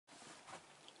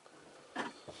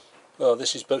Well,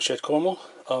 this is Boatshed Cornwall.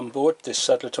 I'm board this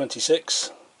Sadler 26.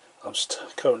 I'm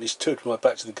currently stood with my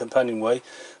back to the companionway,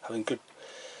 having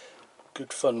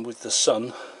good fun with the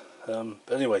sun.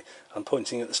 But anyway, I'm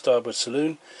pointing at the starboard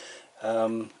saloon,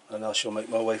 and I shall make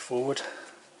my way forward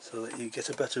so that you get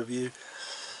a better view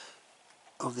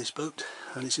of this boat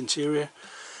and its interior.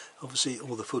 Obviously,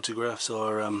 all the photographs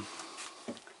are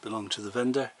belong to the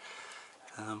vendor.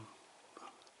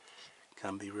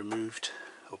 Can be removed,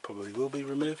 or probably will be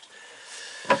removed.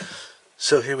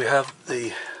 So here we have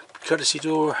the privacy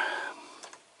door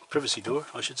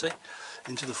I should say,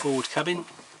 into the forward cabin.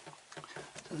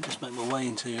 So I'll just make my way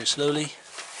into here slowly.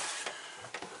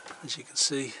 As you can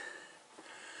see,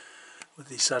 with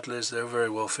these Sadlers, they're very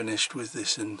well finished with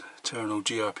this internal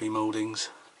GRP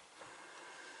mouldings.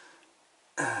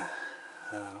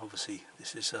 Obviously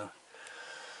this is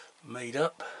made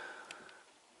up.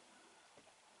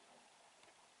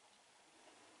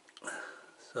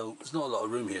 So there's not a lot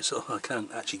of room here, so I can't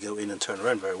actually go in and turn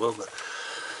around very well, but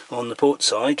on the port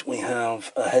side we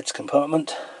have a heads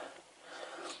compartment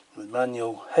with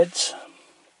manual heads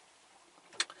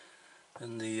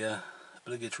and the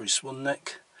obligatory swan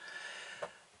neck,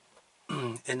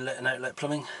 inlet and outlet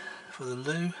plumbing for the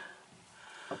loo.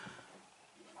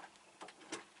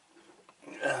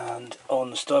 And on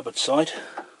the starboard side,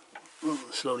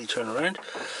 slowly turn around,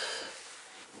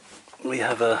 we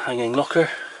have a hanging locker.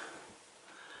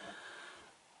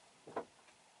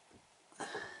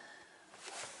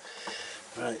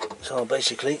 Right, so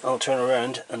basically I'll turn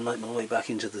around and make my way back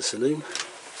into the saloon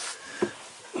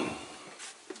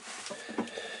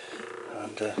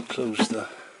and close the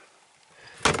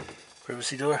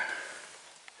privacy door.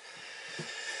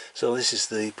 So this is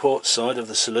the port side of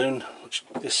the saloon, which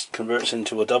this converts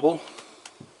into a double.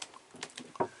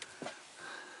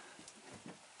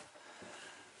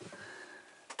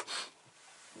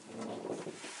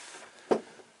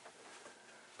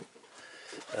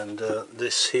 And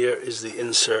this here is the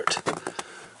insert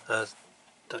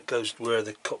that goes where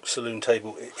the cock saloon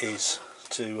table is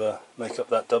to make up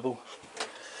that double.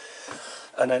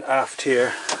 And then aft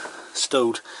here,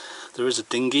 stowed, there is a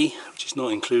dinghy which is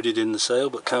not included in the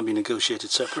sale but can be negotiated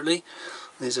separately.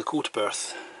 There's a quarter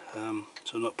berth,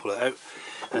 so not pull it out.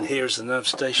 And here's the nav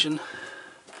station,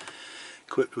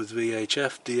 equipped with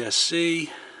VHF, DSC,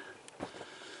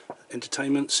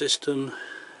 entertainment system,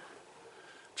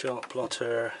 chart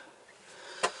plotter,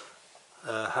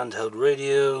 handheld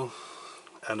radio,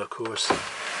 and of course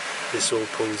this all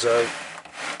pulls out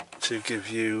to give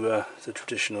you the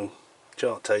traditional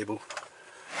chart table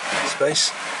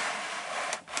space.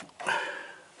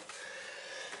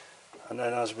 And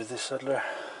then, as with this Sadler,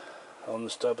 on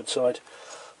the starboard side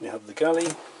we have the galley,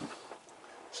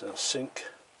 so sink,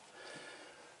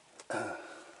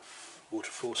 water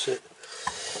faucet,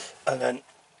 and then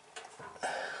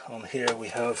on here we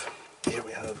have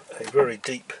a very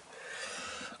deep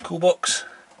cool box,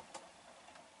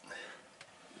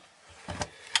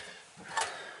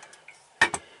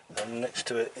 and next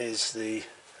to it is the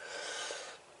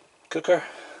cooker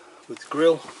with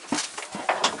grill,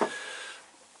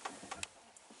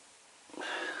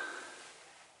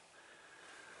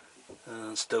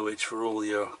 and stowage for all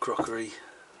your crockery,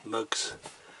 mugs,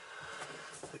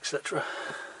 etc.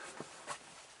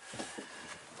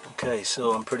 Okay,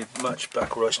 so I'm pretty much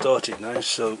back where I started now,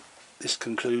 so this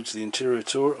concludes the interior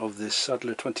tour of this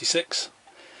Sadler 26.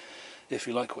 If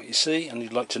you like what you see and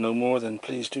you'd like to know more, then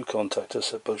please do contact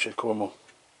us at Boatshed Cornwall.